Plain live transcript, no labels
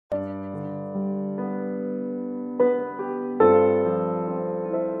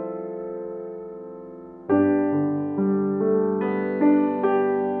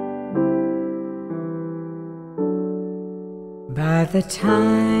the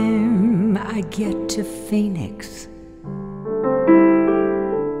time I get to Phoenix,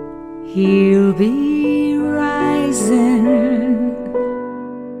 he'll be rising.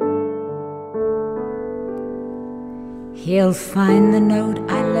 He'll find the note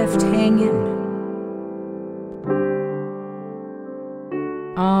I left hanging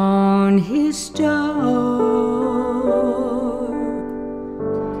on his door.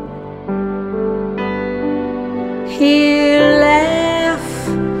 He'll laugh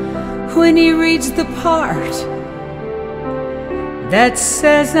when he reads the part that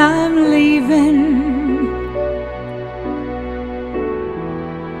says I'm leaving.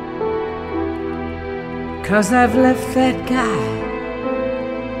 Cause I've left that guy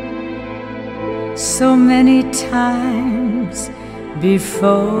so many times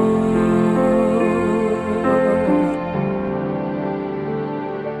before.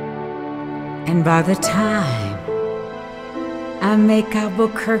 And by the time I make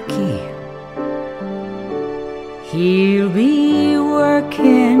Albuquerque, he'll be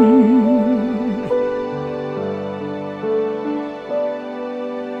working.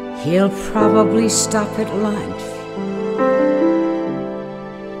 He'll probably stop at lunch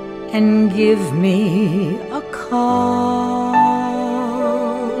and give me a call.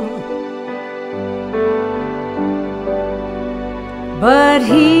 But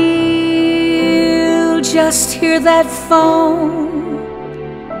he'll just hear that phone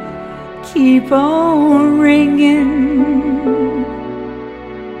keep on ringing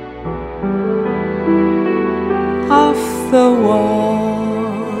off the wall.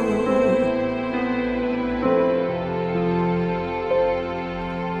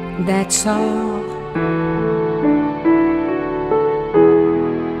 That's all.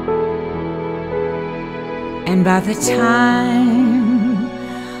 And by the time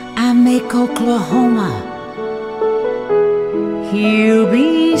I make Oklahoma, he'll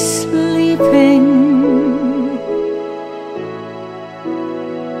be sleeping.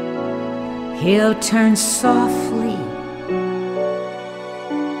 He'll turn softly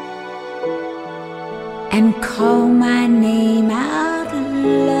and call my name out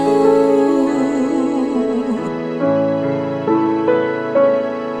low.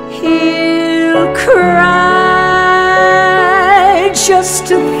 He'll cry just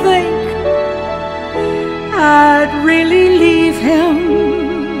to think I'd really leave him.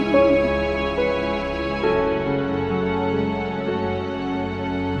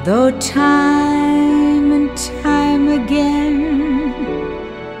 Though time and time again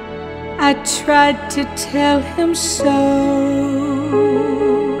I tried to tell him so,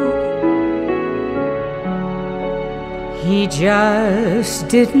 he just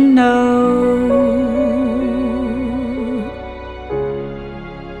didn't know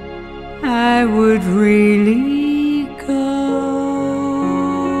I would really